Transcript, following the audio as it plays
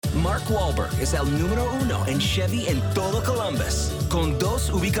Mark Wahlberg es el número 1 en Chevy en todo Columbus, con 2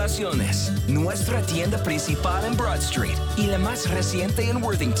 ubicaciones, nuestra tienda principal en Broad Street y la más reciente en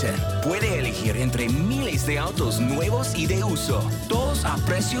Worthington. Puede elegir entre miles de autos nuevos y de uso, todos a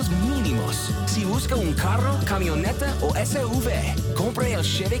precios mínimos. Si busca un carro, camioneta o SUV, compre el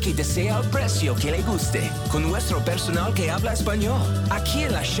Chevy que desea al precio que le guste, con nuestro personal que habla español. Aquí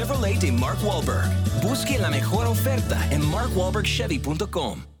en la Chevrolet de Mark Wahlberg. Busque la mejor oferta en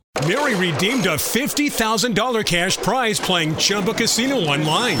markwahlbergchevy.com. Mary redeemed a $50,000 cash prize playing Chumba Casino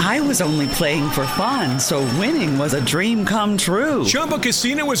online. I was only playing for fun, so winning was a dream come true. Chumba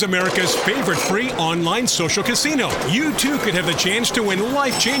Casino is America's favorite free online social casino. You too could have the chance to win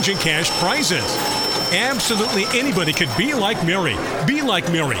life-changing cash prizes. Absolutely anybody could be like Mary. Be like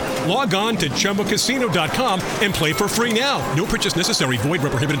Mary. Log on to ChumbaCasino.com and play for free now. No purchase necessary. Void where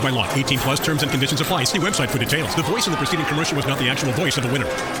prohibited by law. 18 plus terms and conditions apply. See website for details. The voice in the preceding commercial was not the actual voice of the winner.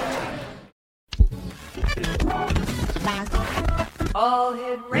 All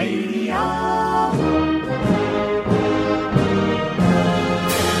Hit Radio.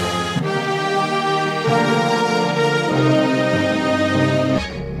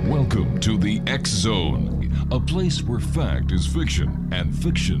 Welcome to the X Zone, a place where fact is fiction and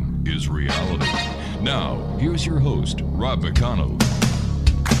fiction is reality. Now, here's your host, Rob McConnell.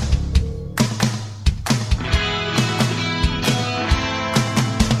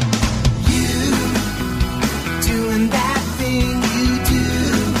 You doing that thing you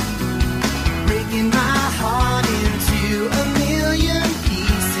do, breaking my heart into a million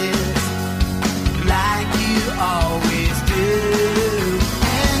pieces, like you always do.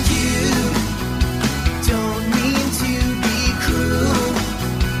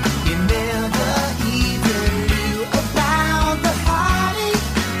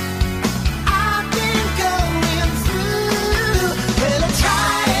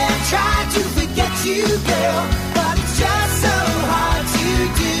 You, girl, but it's just so hard to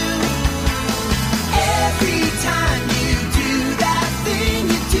do. Every time you do that thing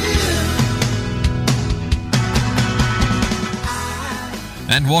you do.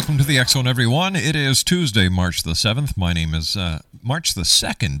 And welcome to the X Zone, everyone. It is Tuesday, March the 7th. My name is March the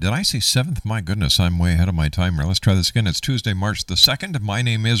 2nd. Did I say 7th? My goodness, I'm way ahead of my timer. Let's try this again. It's Tuesday, March the 2nd. My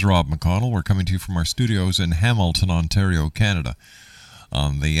name is Rob McConnell. We're coming to you from our studios in Hamilton, Ontario, Canada.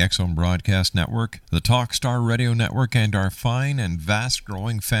 On the X Zone Broadcast Network, the Talkstar Radio Network, and our fine and vast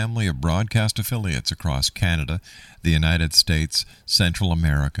growing family of broadcast affiliates across Canada, the United States, Central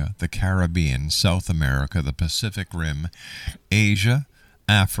America, the Caribbean, South America, the Pacific Rim, Asia,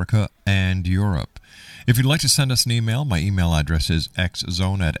 Africa, and Europe. If you'd like to send us an email, my email address is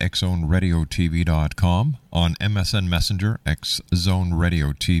xzone@xzoneradiotv.com, on MSN Messenger,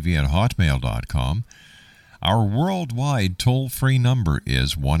 xzoneradiotv@hotmail.com. Our worldwide toll-free number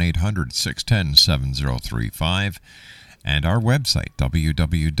is 1-800-610-7035, and our website,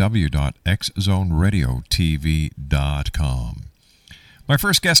 www.xzoneradiotv.com. My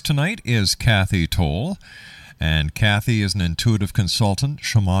first guest tonight is CATHY TOWLE, and CATHY is an intuitive consultant,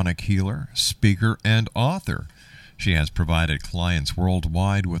 shamanic healer, speaker, and author. She has provided clients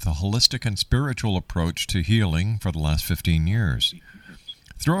worldwide with a holistic and spiritual approach to healing for the last 15 years.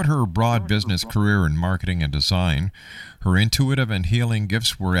 Throughout her broad business career in marketing and design, her intuitive and healing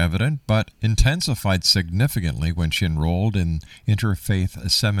gifts were evident, but intensified significantly when she enrolled in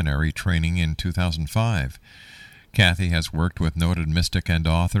interfaith seminary training in 2005. CATHY has worked with noted mystic and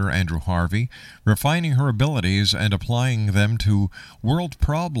author Andrew Harvey, refining her abilities and applying them to world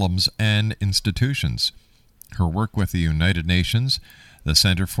problems and institutions. Her work with the United Nations, the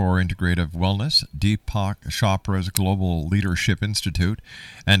Center for Integrative Wellness, Deepak Chopra's Global Leadership Institute,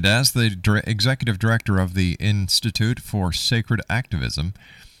 and as the Executive Director of the Institute for Sacred Activism,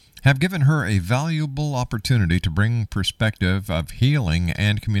 have given her a valuable opportunity to bring perspective of healing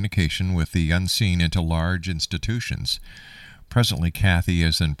and communication with the unseen into large institutions. Presently, CATHY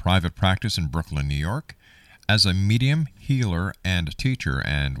is in private practice in Brooklyn, New York, as a medium, healer, and teacher.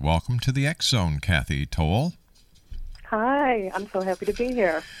 And welcome to the X Zone, CATHY TOWLE. Hi, I'm so happy to be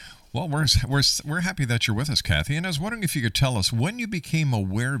here. Well, we're happy that you're with us, CATHY, and I was wondering if you could tell us when you became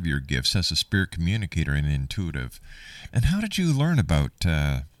aware of your gifts as a spirit communicator and intuitive, and how did you learn about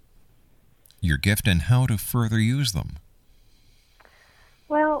your gift and how to further use them?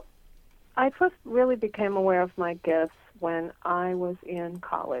 Well, I first really became aware of my gifts when I was in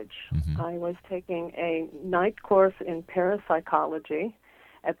college. Mm-hmm. I was taking a night course in parapsychology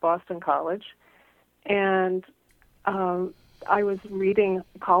at Boston College, and I was reading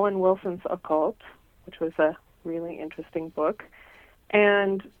Colin Wilson's Occult, which was a really interesting book.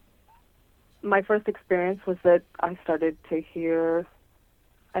 And my first experience was that I started to hear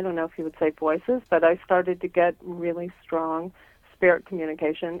I don't know if you would say voices, but I started to get really strong spirit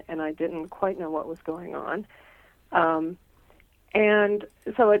communication, and I didn't quite know what was going on. And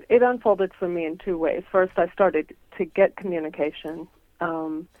so it unfolded for me in two ways. First, I started to get communication,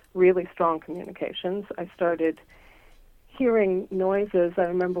 really strong communications. I started hearing noises. I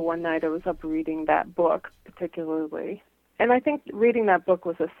remember one night I was up reading that book particularly, and I think reading that book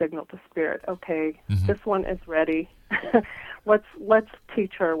was a signal to spirit. Okay, this one is ready. Let's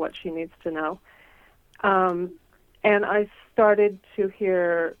teach her what she needs to know. And I started to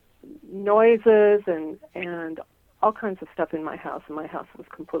hear noises and all kinds of stuff in my house, and my house was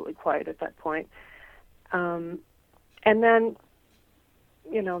completely quiet at that point. And then,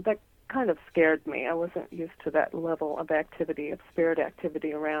 that kind of scared me. I wasn't used to that level of activity, of spirit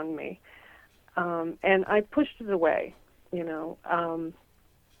activity around me. And I pushed it away, I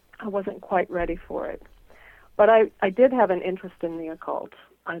wasn't quite ready for it. But I did have an interest in the occult.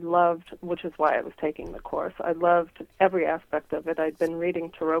 I loved, which is why I was taking the course, I loved every aspect of it. I'd been reading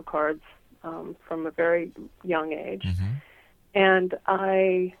tarot cards from a very young age. And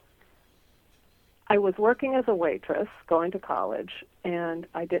I was working as a waitress, going to college, and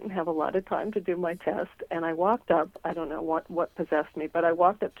I didn't have a lot of time to do my test. And I walked up, I don't know what possessed me, but I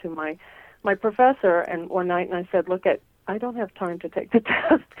walked up to my professor and one night and I said, look, I don't have time to take the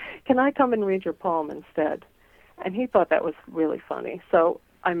test. Can I come and read your palm instead? And he thought that was really funny. So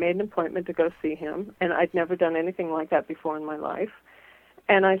I made an appointment to go see him, and I'd never done anything like that before in my life.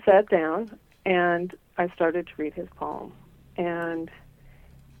 And I sat down, and I started to read his palm. And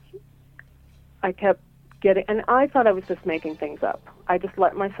I kept getting, and I thought I was just making things up. I just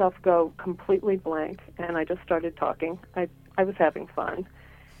let myself go completely blank, and I just started talking. I was having fun.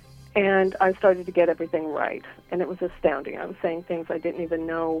 And I started to get everything right, and it was astounding. I was saying things I didn't even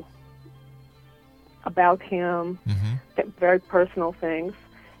know about him, very personal things.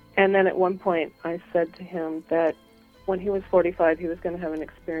 And then at one point I said to him that when he was 45, he was going to have an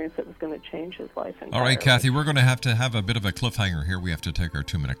experience that was going to change his life entirely. All right, Kathy, we're going to have a bit of a cliffhanger here. We have to take our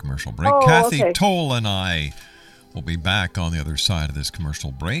 2-minute commercial break. Oh, Kathy okay. Toll and I will be back on the other side of this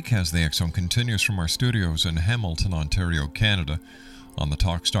commercial break as the X Zone continues from our studios in Hamilton, Ontario, Canada, on the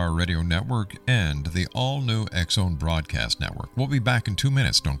Talkstar Radio Network and the all-new X Zone Broadcast Network. We'll be back in 2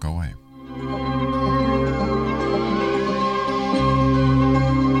 minutes. Don't go away.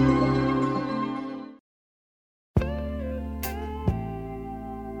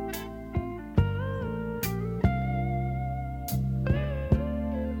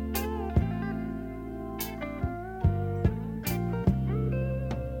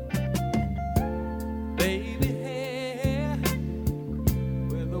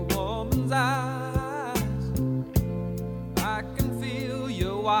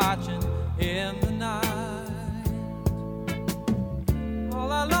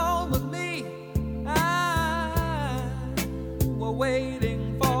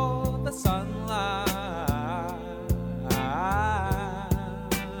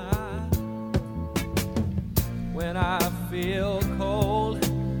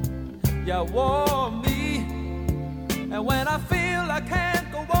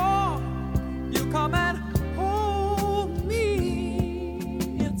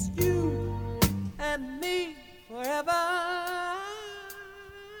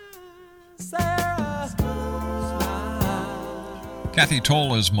 Kathy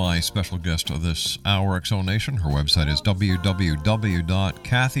Toll is my special guest of this hour, X Zone Nation. Her website is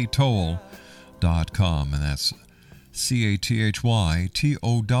www.cathytowle.com, and that's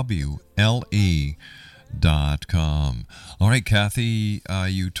CATHYTOWLE.com. All right, Kathy,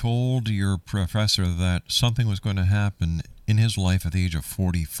 you told your professor that something was going to happen in his life at the age of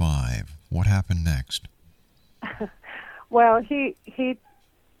 45. What happened next? Well, he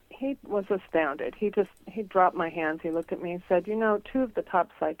was astounded. He dropped my hands. He looked at me and said, 2 of the top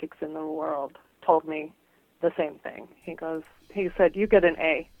psychics in the world told me the same thing. He said, you get an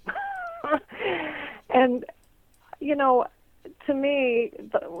A. And, to me,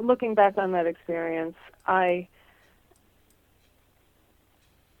 looking back on that experience,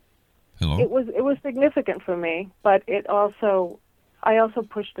 Hello? It was significant for me, but I also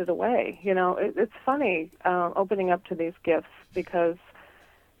pushed it away. It's funny opening up to these gifts because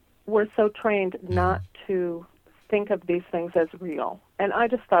we're so trained not to think of these things as real. And I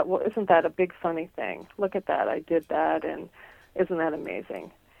just thought, well, isn't that a big funny thing? Look at that, I did that, and isn't that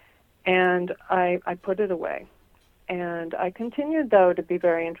amazing? And I put it away. And I continued, though, to be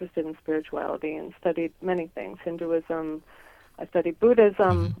very interested in spirituality and studied many things. Hinduism, I studied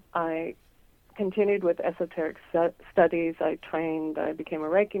Buddhism, I continued with esoteric studies, I became a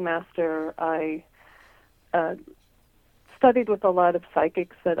Reiki master, I studied with a lot of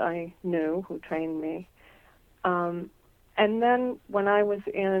psychics that I knew who trained me. And then when I was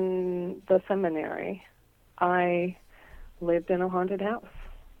in the seminary, I lived in a haunted house.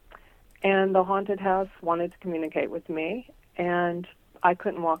 And the haunted house wanted to communicate with me, and I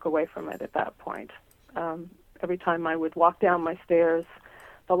couldn't walk away from it at that point. Every time I would walk down my stairs,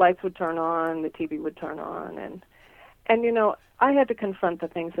 the lights would turn on, the TV would turn on, and you know, I had to confront the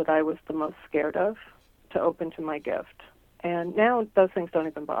things that I was the most scared of to open to my gift. And now those things don't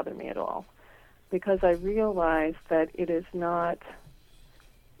even bother me at all, because I realize that it is not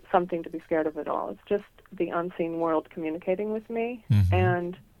something to be scared of at all. It's just the unseen world communicating with me,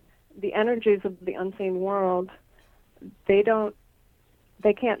 and the energies of the unseen world, they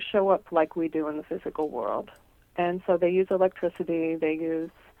can't show up like we do in the physical world. And so they use electricity, they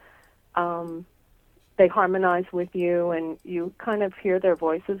harmonize with you, and you kind of hear their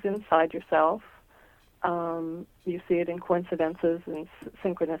voices inside yourself. You see it in coincidences and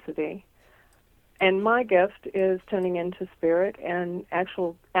synchronicity. And my gift is tuning into spirit and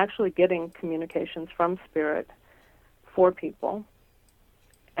actually getting communications from spirit for people.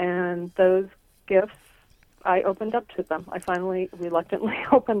 And those gifts, I opened up to them. I finally reluctantly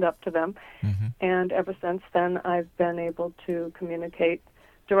opened up to them. And ever since then, I've been able to communicate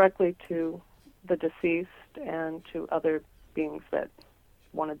directly to the deceased and to other beings that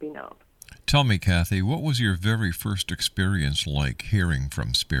want to be known. Tell me, Kathy, what was your very first experience like hearing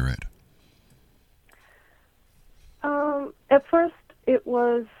from spirit? At first it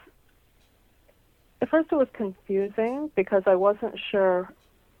was confusing because I wasn't sure.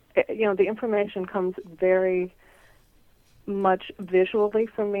 You know, the information comes very much visually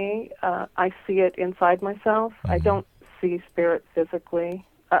for me. I see it inside myself. I don't see spirit physically,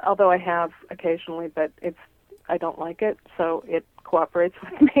 although I have occasionally, but I don't like it, so it cooperates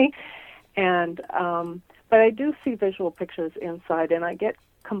with me. And but I do see visual pictures inside, and I get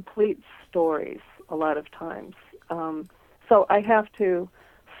complete stories a lot of times. So I have to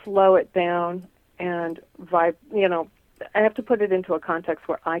slow it down and I have to put it into a context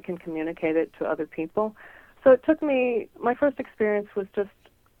where I can communicate it to other people. So it took me, my first experience was just,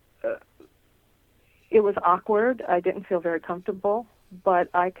 it was awkward. I didn't feel very comfortable, but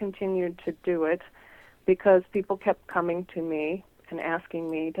I continued to do it because people kept coming to me and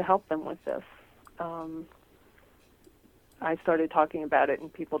asking me to help them with this. I started talking about it,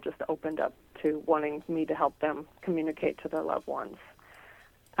 and people just opened up to wanting me to help them communicate to their loved ones.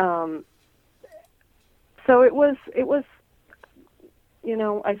 So it was, you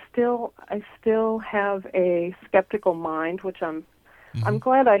know, I still have a skeptical mind, which I'm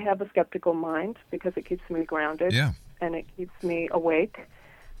glad I have a skeptical mind because it keeps me grounded and it keeps me awake.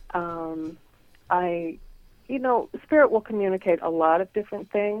 Spirit will communicate a lot of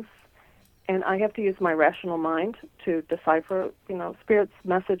different things, and I have to use my rational mind to decipher, Spirit's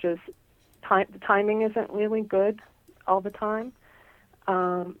messages. The timing isn't really good all the time.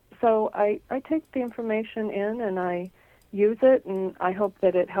 So I take the information in and I use it, and I hope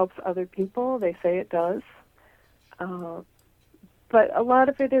that it helps other people. They say it does. But a lot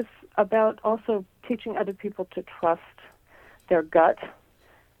of it is about also teaching other people to trust their gut,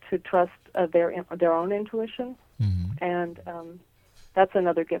 to trust their own intuition. And that's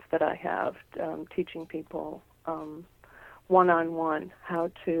another gift that I have, teaching people one-on-one how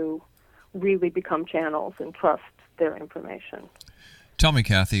to really become channels and trust their information. Tell me,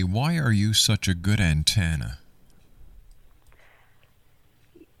 Kathy, why are you such a good antenna?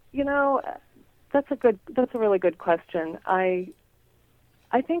 That's a really good question. I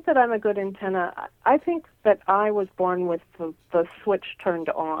think that I'm a good antenna. I think that I was born with the switch turned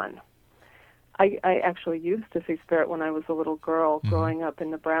on. I actually used to see spirit when I was a little girl. Growing up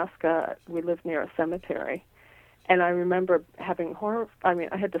in Nebraska, we lived near a cemetery. And I remember having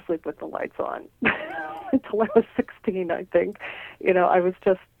I had to sleep with the lights on until I was 16, I think. I was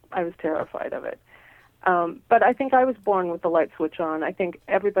terrified of it. But I think I was born with the light switch on. I think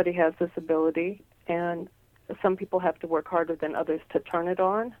everybody has this ability, and some people have to work harder than others to turn it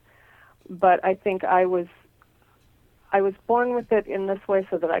on. But I think I was born with it in this way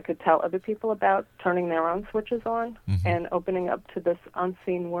so that I could tell other people about turning their own switches on and opening up to this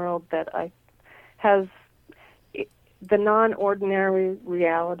unseen world that has the non-ordinary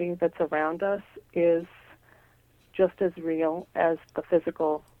reality that's around us is just as real as the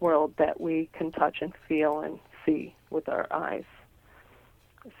physical world that we can touch and feel and see with our eyes.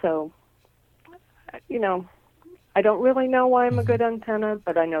 So, I don't really know why I'm a good antenna,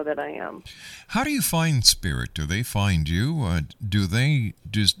 but I know that I am. How do you find spirit? Do they find you?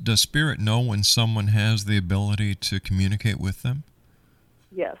 Does spirit know when someone has the ability to communicate with them?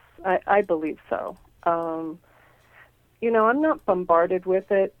 Yes, I believe so. I'm not bombarded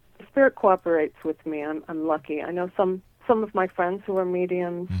with it. Spirit cooperates with me. I'm lucky. I know some of my friends who are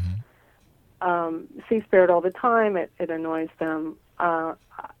mediums see spirit all the time. It annoys them.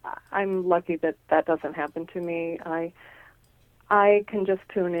 I'm lucky that doesn't happen to me. I can just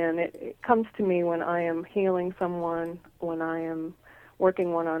tune in. It comes to me when I am healing someone, when I am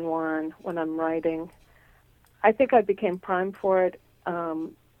working one-on-one, when I'm writing. I think I became primed for it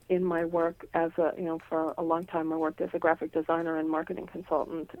in my work for a long time I worked as a graphic designer and marketing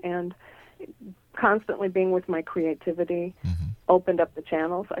consultant, and constantly being with my creativity opened up the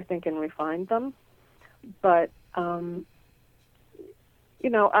channels, I think, and refined them. But,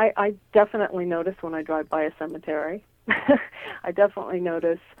 I definitely notice when I drive by a cemetery. I definitely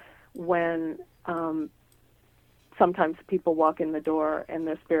notice when sometimes people walk in the door and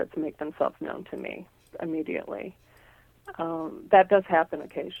their spirits make themselves known to me immediately. That does happen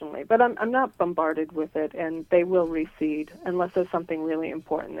occasionally, but I'm not bombarded with it, and they will recede unless there's something really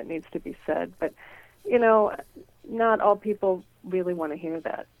important that needs to be said. But, not all people really want to hear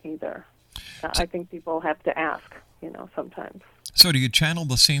that either. I think people have to ask, sometimes. So do you channel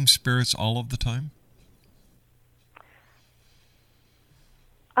the same spirits all of the time?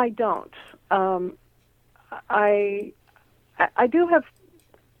 I don't. I do have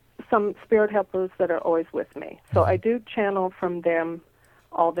some spirit helpers that are always with me. So I do channel from them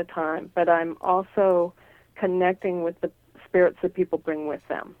all the time, but I'm also connecting with the spirits that people bring with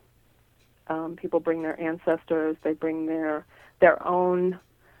them. People bring their ancestors, they bring their own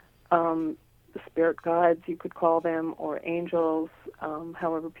spirit guides, you could call them, or angels,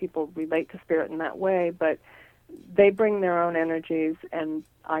 however people relate to spirit in that way, but they bring their own energies, and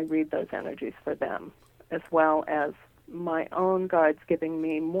I read those energies for them, as well as my own guides giving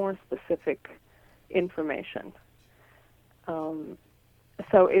me more specific information.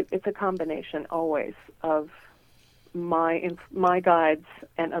 So it's a combination always of my guides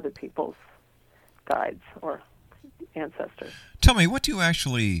and other people's guides or ancestors. Tell me, what do you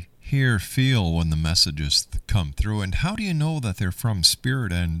actually feel when the messages come through, and how do you know that they're from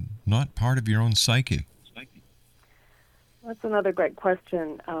spirit and not part of your own psyche? That's another great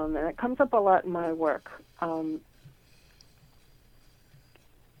question, and it comes up a lot in my work.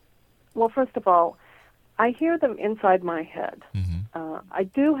 Well, first of all, I hear them inside my head. I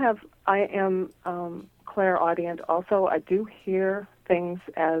am clairaudient also. I do hear things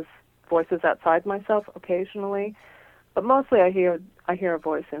as voices outside myself occasionally, but mostly I hear a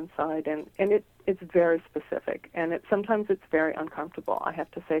voice inside, and it's very specific, and sometimes it's very uncomfortable. I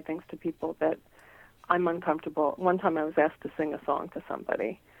have to say things to people that I'm uncomfortable. One time I was asked to sing a song to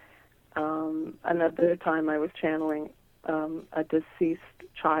somebody. Another time I was channeling a deceased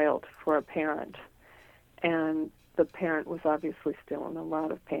child for a parent, and the parent was obviously still in a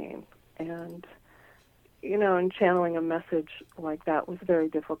lot of pain. And, and channeling a message like that was very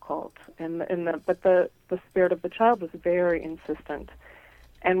difficult. But the spirit of the child was very insistent.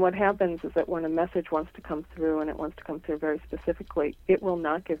 And what happens is that when a message wants to come through, and it wants to come through very specifically, it will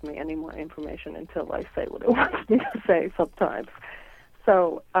not give me any more information until I say what it wants me to say sometimes.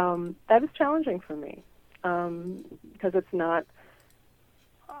 So that is challenging for me because it's not...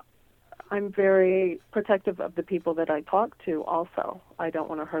 I'm very protective of the people that I talk to also. I don't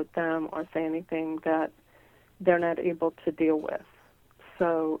want to hurt them or say anything that they're not able to deal with.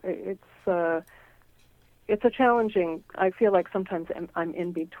 So it's a challenging... I feel like sometimes I'm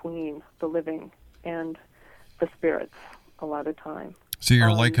in between the living and the spirits a lot of time. So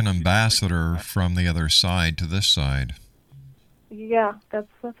you're like an ambassador from the other side to this side. Yeah, that's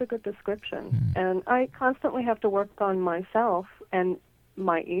a good description. And I constantly have to work on myself and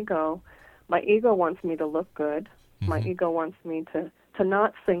my ego. My ego wants me to look good. My ego wants me to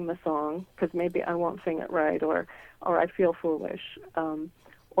not sing the song because maybe I won't sing it right, or I feel foolish,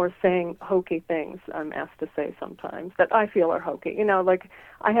 or saying hokey things I'm asked to say sometimes that I feel are hokey. Like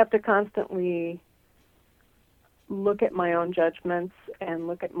I have to constantly look at my own judgments and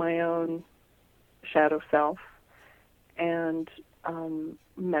look at my own shadow self and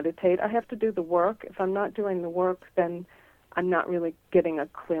meditate. I have to do the work. If I'm not doing the work, then I'm not really getting a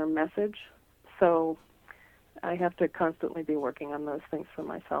clear message. So I have to constantly be working on those things for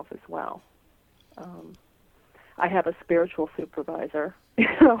myself as well. I have a spiritual supervisor.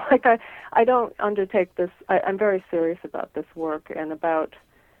 Like I don't undertake this. I'm very serious about this work and about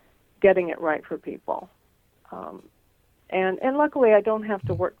getting it right for people. And luckily I don't have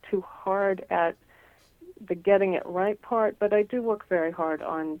to work too hard at the getting it right part, but I do work very hard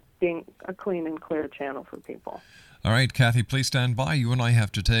on being a clean and clear channel for people. All right, Cathy, please stand by. You and I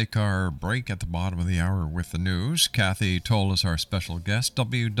have to take our break at the bottom of the hour with the news. Cathy TOWLE is our special guest.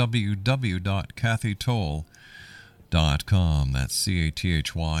 www.cathytowle.com. cathytowle.com. That's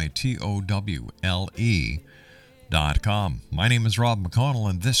cathytowle.com. My name is Rob McConnell,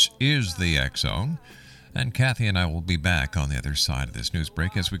 and this is the X Zone. And Cathy and I will be back on the other side of this news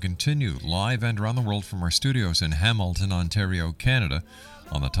break as we continue live and around the world from our studios in Hamilton, Ontario, Canada,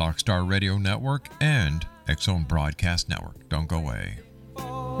 on the Talkstar Radio Network and X Zone Broadcast Network. Don't go away.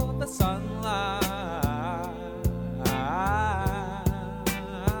 For the sunlight,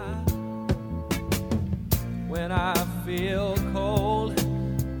 when I feel cold,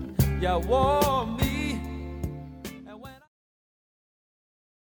 you warm me.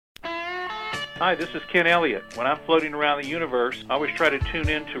 Hi, this is Ken Elliott. When I'm floating around the universe, I always try to tune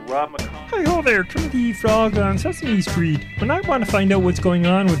in to Rob McConnell. Hi-ho there, Timothy Frog on Sesame Street. When I want to find out what's going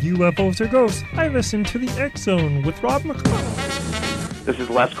on with UFOs or ghosts, I listen to the X Zone with Rob McConnell. This is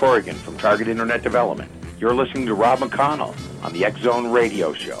Les Corrigan from Target Internet Development. You're listening to Rob McConnell on the X Zone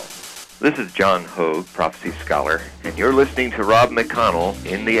Radio Show. This is John Hogue, Prophecy Scholar, and you're listening to Rob McConnell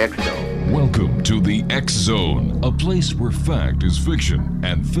in the X Zone. Welcome to the X Zone, a place where fact is fiction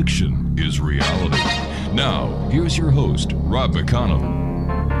and fiction is reality. Now, here's your host, Rob McConnell.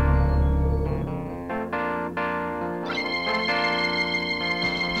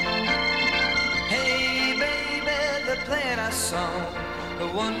 Hey baby, they're playing our song, the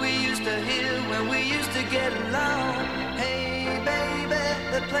one we used to hear when we used to get along. Hey baby,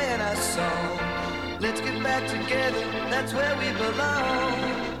 they're playing our song, let's get back together, that's where we belong.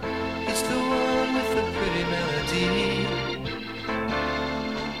 It's the one with the pretty melody,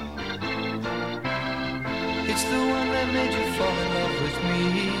 it's the one that made you fall in love with me.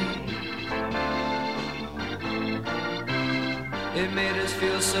 It made us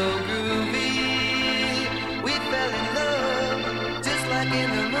feel so groovy, we fell in love just like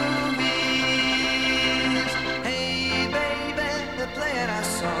in the movies. Hey baby, they're playing our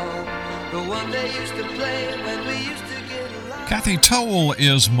song, the one they used to play when we used to get along. Cathy Towle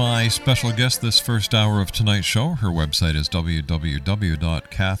is my special guest this first hour of tonight's show. Her website is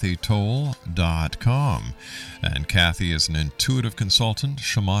www.cathytowle.com. And Cathy is an intuitive consultant,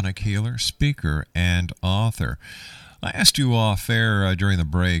 shamanic healer, speaker, and author. I asked you off air during the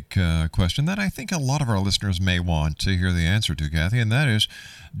break a question that I think a lot of our listeners may want to hear the answer to, Cathy, and that is,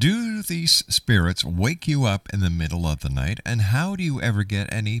 do these spirits wake you up in the middle of the night, and how do you ever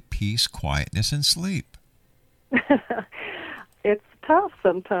get any peace, quietness, and sleep? It's tough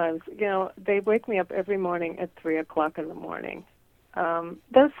sometimes. You know, they wake me up every morning at 3 o'clock in the morning.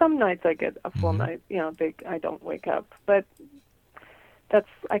 There's some nights I get a full night, you know, I don't wake up, but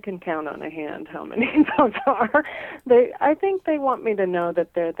I can count on a hand how many those are. I think they want me to know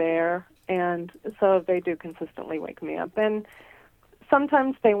that they're there, and so they do consistently wake me up. And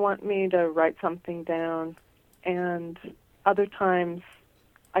sometimes they want me to write something down, and other times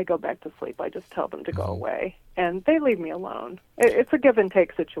I go back to sleep. I just tell them to go away, and they leave me alone. It's a give and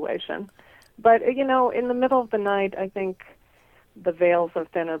take situation. But, you know, in the middle of the night, I think the veils are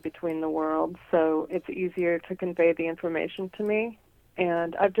thinner between the worlds, so it's easier to convey the information to me.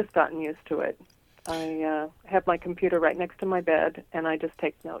 And I've just gotten used to it. I have my computer right next to my bed, and I just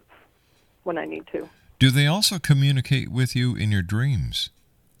take notes when I need to. Do they also communicate with you in your dreams?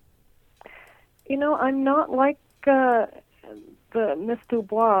 You know, I'm not like the Miss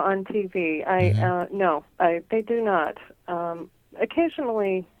Dubois on TV. No, they do not.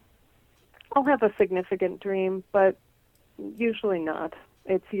 Occasionally, I'll have a significant dream, but usually not.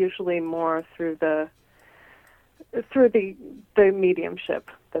 It's usually more through the mediumship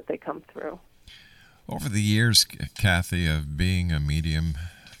that they come through. Over the years, Cathy, of being a medium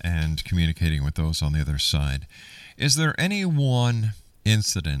and communicating with those on the other side, is there any one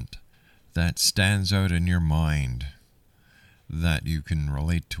incident that stands out in your mind that you can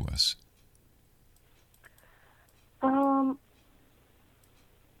relate to us?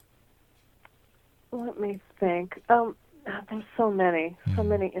 Let me think. There's so many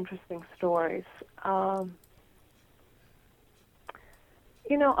interesting stories.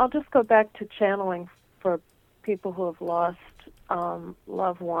 You know, I'll just go back to channeling for people who have lost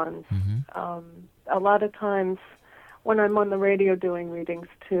loved ones. A lot of times when I'm on the radio doing readings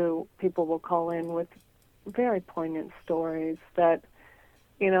too, people will call in with very poignant stories that,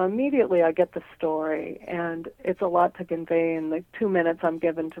 you know, immediately I get the story, and it's a lot to convey in the 2 minutes I'm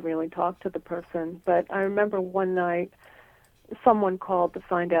given to really talk to the person. But I remember one night someone called to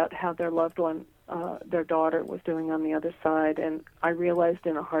find out how their loved one, their daughter, was doing on the other side, and I realized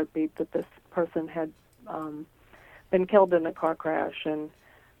in a heartbeat that this person had been killed in a car crash and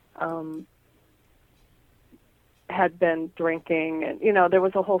had been drinking, and, you know, there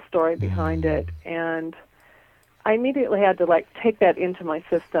was a whole story behind it, and I immediately had to, like, take that into my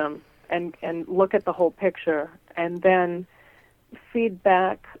system and look at the whole picture and then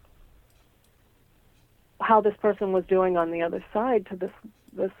feedback how this person was doing on the other side to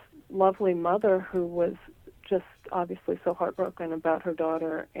this lovely mother who was just obviously so heartbroken about her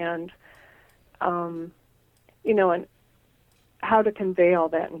daughter, and and how to convey all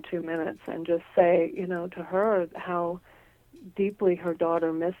that in 2 minutes and just say, to her how deeply her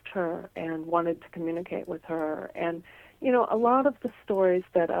daughter missed her and wanted to communicate with her. And, a lot of the stories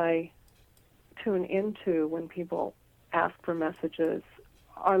that I tune into when people ask for messages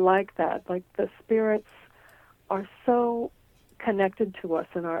are like that. Like, the spirits are so connected to us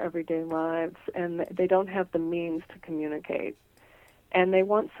in our everyday lives, and they don't have the means to communicate. And they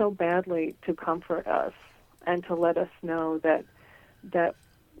want so badly to comfort us and to let us know that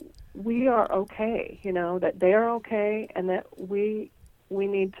we are okay, that they're okay, and that we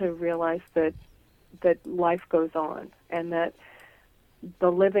need to realize that life goes on, and that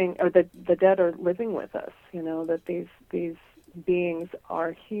the living or the dead are living with us, that these beings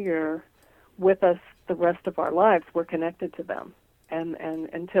are here with us the rest of our lives. We're connected to them, and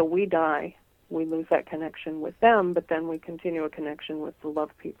until we die, we lose that connection with them, but then we continue a connection with the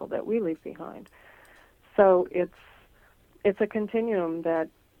loved people that we leave behind. So it's a continuum that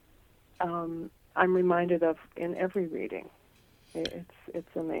I'm reminded of in every reading.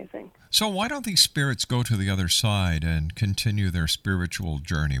 It's amazing. So why don't these spirits go to the other side and continue their spiritual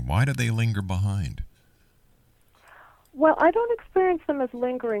journey? Why do they linger behind? Well, I don't experience them as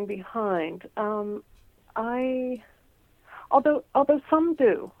lingering behind. Although some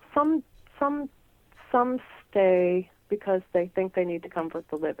do. Some stay because they think they need to comfort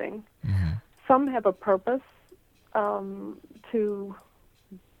the living. Mm-hmm. Some have a purpose to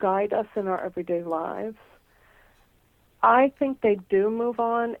guide us in our everyday lives. I think they do move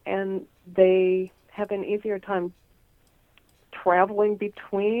on, and they have an easier time traveling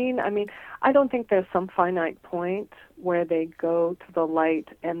between. I mean, I don't think there's some finite point where they go to the light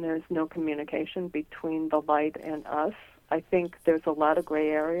and there's no communication between the light and us. I think there's a lot of gray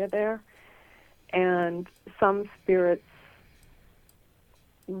area there. And some spirits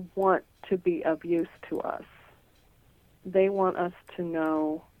want to be of use to us. They want us to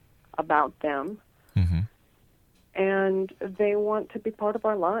know about them. Mm-hmm. And they want to be part of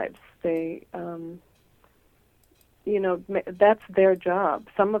our lives. They, that's their job.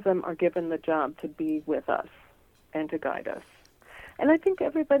 Some of them are given the job to be with us and to guide us. And I think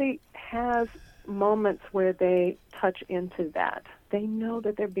everybody has moments where they touch into that. They know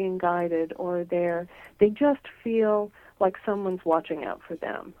that they're being guided, or they just feel like someone's watching out for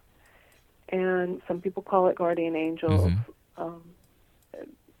them. And some people call it guardian angels. Mm-hmm.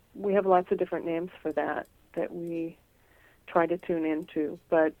 We have lots of different names for that we try to tune into.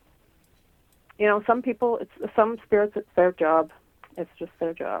 But, some spirits, it's their job. It's just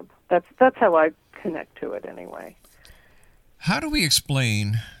their job. That's how I connect to it anyway. How do we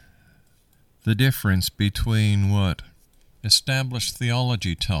explain the difference between what established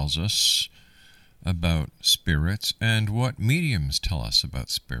theology tells us about spirits and what mediums tell us about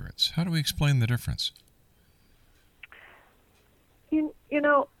spirits? How do we explain the difference?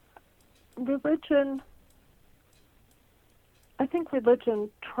 Religion, I think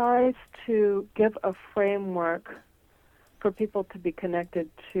religion tries to give a framework for people to be connected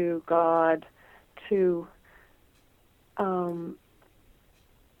to God, it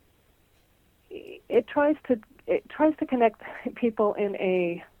tries to connect people in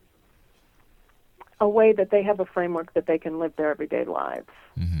a way that they have a framework that they can live their everyday lives,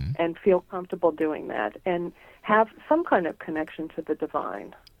 mm-hmm. and feel comfortable doing that and have some kind of connection to the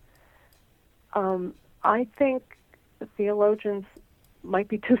divine. I think the theologians might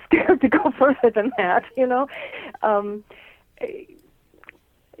be too scared to go further than that,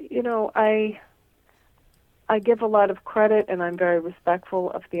 I give a lot of credit, and I'm very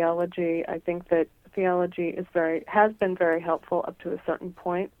respectful of theology. I think that theology has been very helpful up to a certain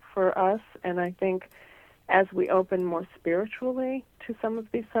point for us, and I think as we open more spiritually to some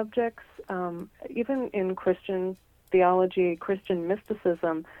of these subjects, even in Christian theology, Christian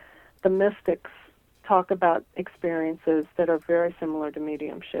mysticism, the mystics talk about experiences that are very similar to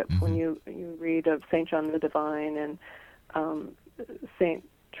mediumship. Mm-hmm. When you read of Saint John the Divine and Saint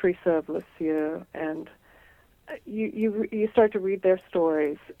Teresa of Lisieux, and you start to read their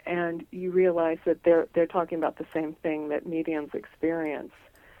stories, and you realize that they're talking about the same thing that mediums experience.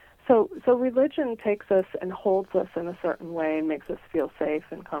 So religion takes us and holds us in a certain way and makes us feel safe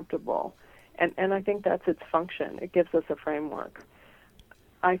and comfortable. And I think that's its function. It gives us a framework.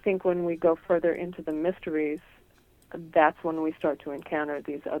 I think when we go further into the mysteries, that's when we start to encounter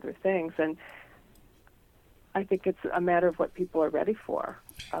these other things. And I think it's a matter of what people are ready for.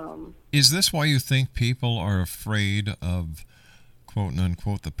 Is this why you think people are afraid of, quote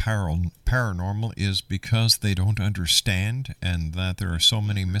unquote, the paranormal, is because they don't understand, and that there are so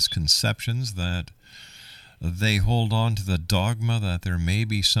many misconceptions that they hold on to the dogma that there may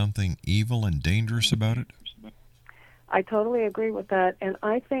be something evil and dangerous about it? I totally agree with that, and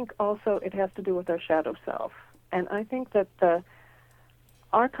I think also it has to do with our shadow self. And I think that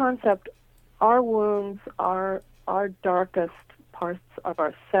our concept, our wounds, our darkest parts of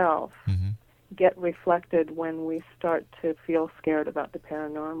ourselves get reflected when we start to feel scared about the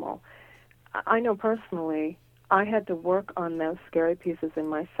paranormal. I know personally, I had to work on those scary pieces in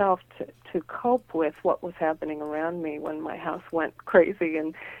myself to cope with what was happening around me when my house went crazy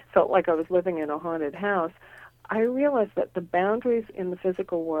and felt like I was living in a haunted house. I realized that the boundaries in the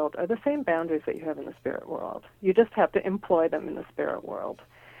physical world are the same boundaries that you have in the spirit world. You just have to employ them in the spirit world.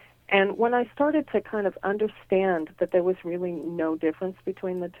 And when I started to kind of understand that there was really no difference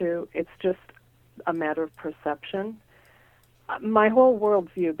between the two, it's just a matter of perception, my whole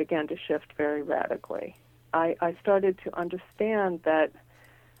worldview began to shift very radically. I started to understand that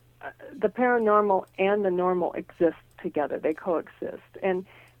the paranormal and the normal exist together. They coexist. And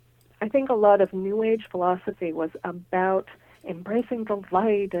I think a lot of New Age philosophy was about embracing the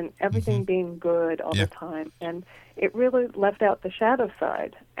light and everything being good all the time. And it really left out the shadow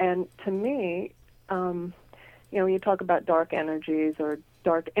side. And to me, you talk about dark energies or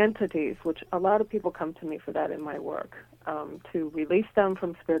dark entities, which a lot of people come to me for that in my work, to release them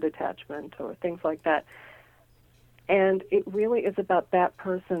from spirit attachment or things like that. And it really is about that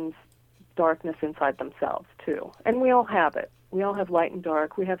person's darkness inside themselves, too. And we all have it. We all have light and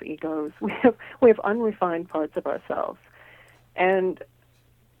dark. We have egos. We have unrefined parts of ourselves. And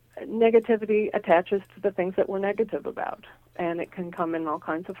negativity attaches to the things that we're negative about. And it can come in all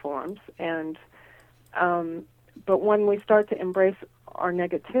kinds of forms. And but when we start to embrace our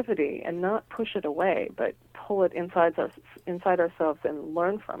negativity and not push it away, but pull it inside ourselves and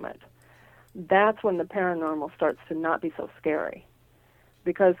learn from it, that's when the paranormal starts to not be so scary.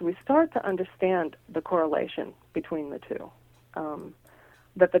 Because we start to understand the correlation between the two.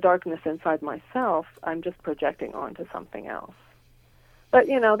 That the darkness inside myself, I'm just projecting onto something else. But,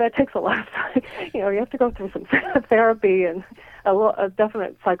 that takes a lot of time. You have to go through some therapy and a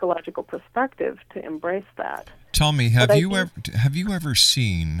definite psychological perspective to embrace that. Tell me, have you ever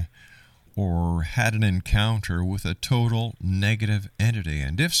seen or had an encounter with a total negative entity?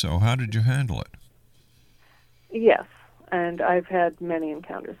 And if so, how did you handle it? Yes. And I've had many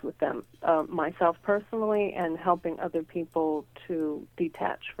encounters with them, myself personally, and helping other people to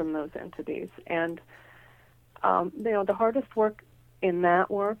detach from those entities. And, the hardest work in that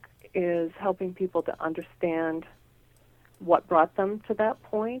work is helping people to understand what brought them to that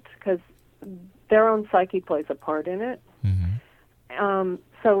point, because their own psyche plays a part in it.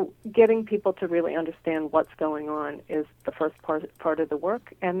 So getting people to really understand what's going on is the first part of the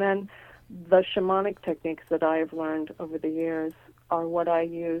work. And then the shamanic techniques that I have learned over the years are what I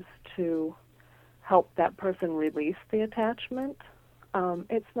use to help that person release the attachment.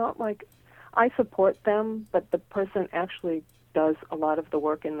 It's not like I support them, but the person actually does a lot of the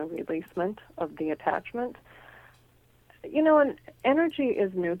work in the releasement of the attachment. And energy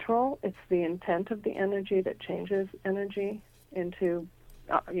is neutral. It's the intent of the energy that changes energy into,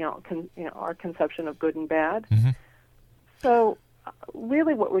 our conception of good and bad. So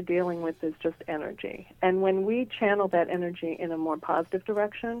really what we're dealing with is just energy. And when we channel that energy in a more positive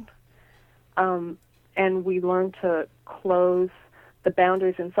direction, and we learn to close the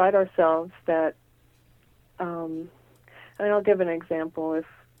boundaries inside ourselves that, and I'll give an example. If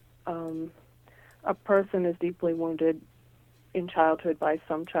a person is deeply wounded in childhood by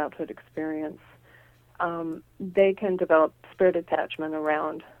some childhood experience, they can develop spirit attachment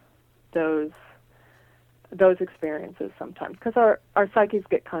around those experiences sometimes, because our psyches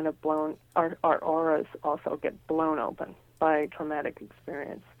get kind of blown, our auras also get blown open by traumatic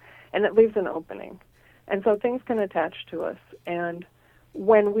experience, and it leaves an opening. And so things can attach to us. And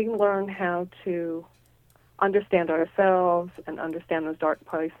when we learn how to understand ourselves and understand those dark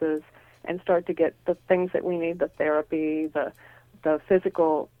places and start to get the things that we need, the therapy, the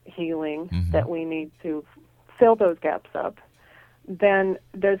physical healing that we need to fill those gaps up, then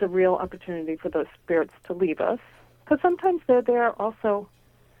there's a real opportunity for those spirits to leave us. Because sometimes they're there also,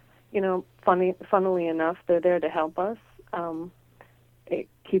 funnily enough, they're there to help us. It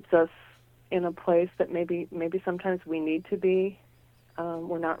keeps us in a place that maybe sometimes we need to be.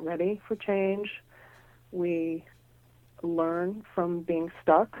 We're not ready for change. We learn from being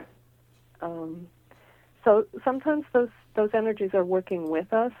stuck. So sometimes those energies are working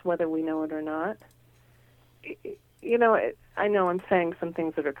with us, whether we know it or not. I know I'm saying some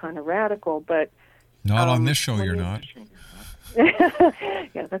things that are kind of radical, but... Not on this show, you're not.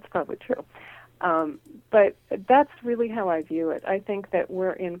 Yeah, that's probably true. But that's really how I view it. I think that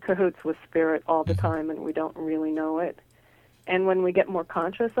we're in cahoots with spirit all the time, and we don't really know it. And when we get more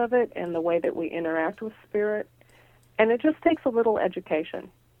conscious of it and the way that we interact with spirit, and it just takes a little education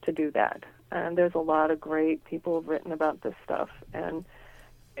to do that. And there's a lot of great people who have written about this stuff. And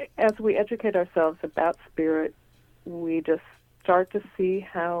as we educate ourselves about spirit, we just start to see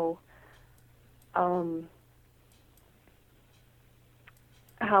how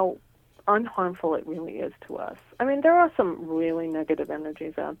unharmful it really is to us. I mean, there are some really negative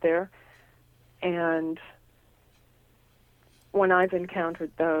energies out there, and when I've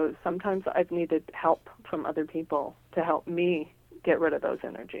encountered those, sometimes I've needed help from other people to help me get rid of those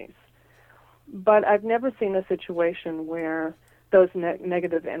energies. But I've never seen a situation where those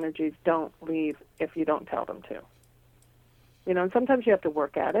negative energies don't leave if you don't tell them to. And sometimes you have to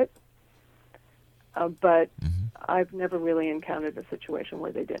work at it, but I've never really encountered a situation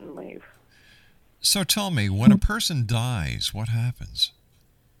where they didn't leave. So tell me, when a person dies, what happens?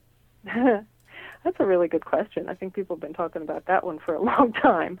 That's a really good question. I think people have been talking about that one for a long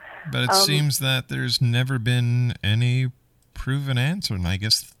time. But it seems that there's never been any proven answer, and I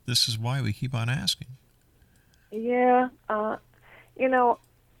guess this is why we keep on asking. Yeah, I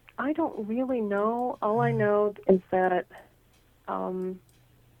don't really know. All I know is that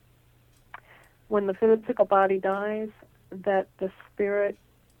when the physical body dies, that the spirit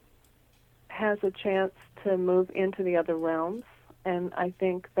has a chance to move into the other realms, and I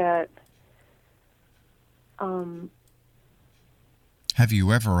think that... Have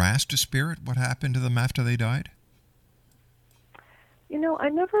you ever asked a spirit what happened to them after they died? I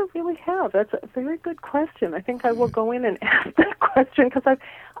never really have. That's a very good question. I think I will go in and ask that question because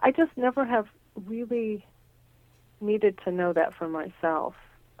I just never have really needed to know that for myself.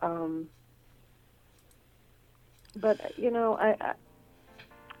 But,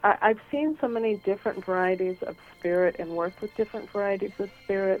 I've seen so many different varieties of spirit and worked with different varieties of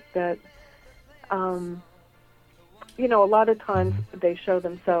spirit that, a lot of times they show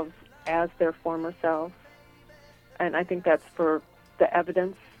themselves as their former selves. And I think that's for the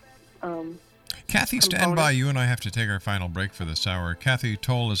evidence. Cathy, stand by. You and I have to take our final break for this hour. Cathy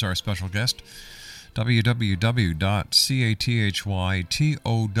Tolle is our special guest.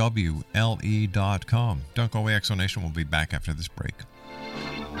 www.cathytowle.com. Don't go away, Exonation. We'll be back after this break.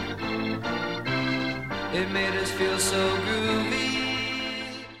 It made us feel so groovy.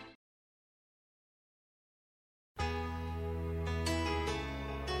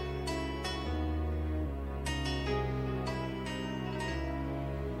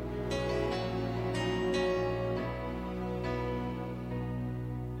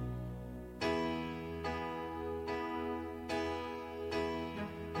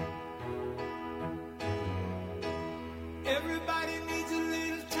 Everybody needs a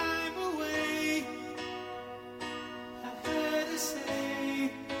little time away. I heard her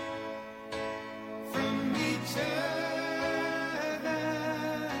say from each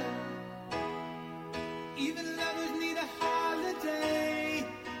other. Even lovers need a holiday.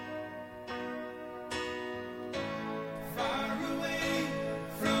 Far away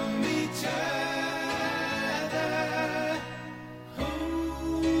from each other.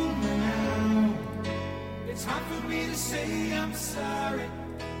 Home now. It's hard for me to say I'm sorry.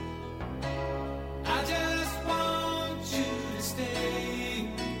 I just want you to stay.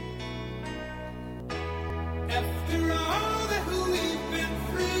 After all that we've been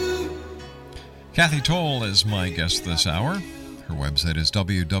through. Cathy Tolle is my guest this hour. Her website is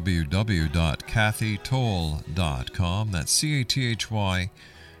www.cathytowle.com. That's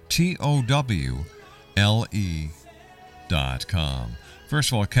CATHYTOWLE.com. First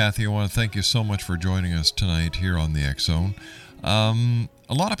of all, Cathy, I want to thank you so much for joining us tonight here on the X Zone.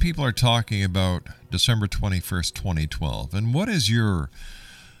 A lot of people are talking about December 21st, 2012. And what is your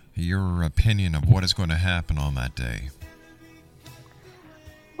opinion of what is going to happen on that day?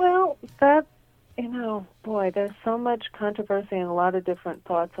 Well, that, there's so much controversy and a lot of different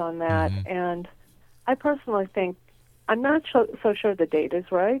thoughts on that. And I personally think, I'm not so sure the date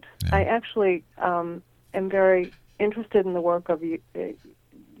is right. Yeah. I actually am very interested in the work of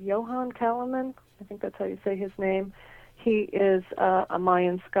Johann Kalaman. I think that's how you say his name. He is a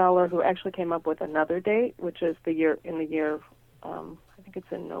Mayan scholar who actually came up with another date, which is the year, I think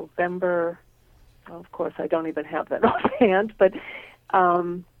it's in November. Of course, I don't even have that offhand, but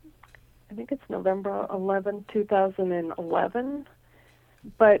I think it's November 11, 2011.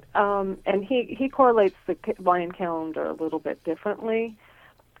 But and he correlates the Mayan calendar a little bit differently.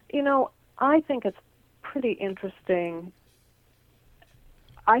 I think it's pretty interesting.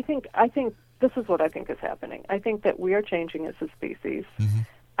 I think this is what I think is happening. I think that we are changing as a species.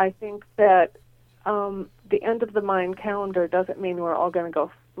 I think that the end of the Mayan calendar doesn't mean we're all going to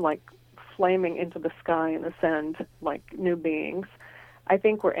go like flaming into the sky and ascend like new beings. I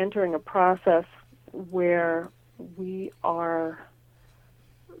think we're entering a process where we are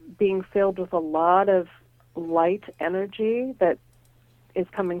being filled with a lot of light energy that is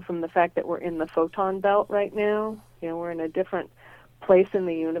coming from the fact that we're in the photon belt right now. You know, we're in a different place in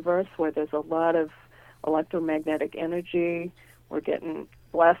the universe where there's a lot of electromagnetic energy. We're getting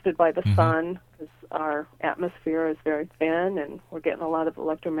blasted by the sun because our atmosphere is very thin, and we're getting a lot of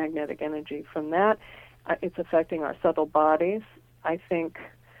electromagnetic energy from that. It's affecting our subtle bodies. I think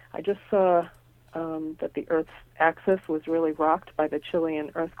I just saw that the Earth's axis was really rocked by the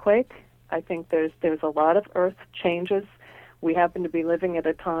Chilean earthquake. I think there's a lot of Earth changes. We happen to be living at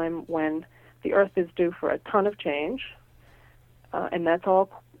a time when the Earth is due for a ton of change, and that's all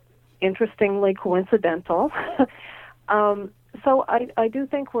interestingly coincidental. So I do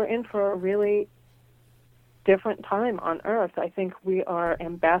think we're in for a really different time on Earth. I think we are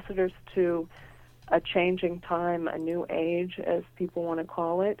ambassadors to a changing time, a new age, as people want to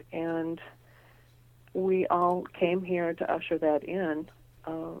call it, and we all came here to usher that in.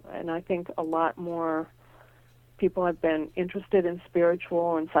 And I think a lot more people have been interested in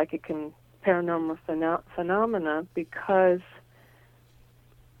spiritual and psychic and paranormal phenomena because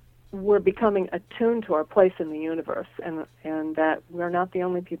we're becoming attuned to our place in the universe, and that we're not the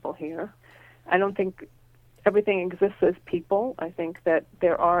only people here. I don't think everything exists as people. I think that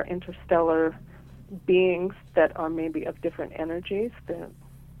there are interstellar beings that are maybe of different energies.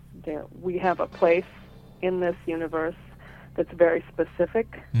 We have a place in this universe that's very specific.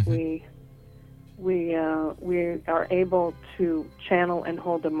 We are able to channel and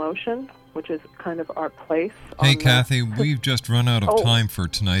hold emotion, which is kind of our place. Hey, Kathy, we've just run out of time for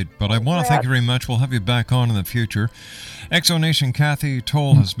tonight, but I want to thank you very much. We'll have you back on in the future. Exonation Kathy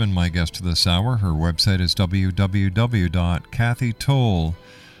Tolle has been my guest this hour. Her website is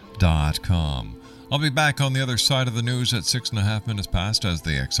www.kathytolle.com. I'll be back on the other side of the news at 6.5 minutes past as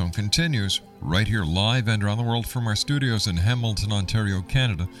the X Zone continues, right here live and around the world from our studios in Hamilton, Ontario,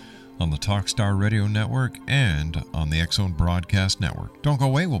 Canada, on the Talkstar Radio Network and on the X Zone Broadcast Network. Don't go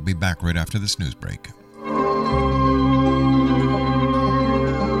away. We'll be back right after this news break.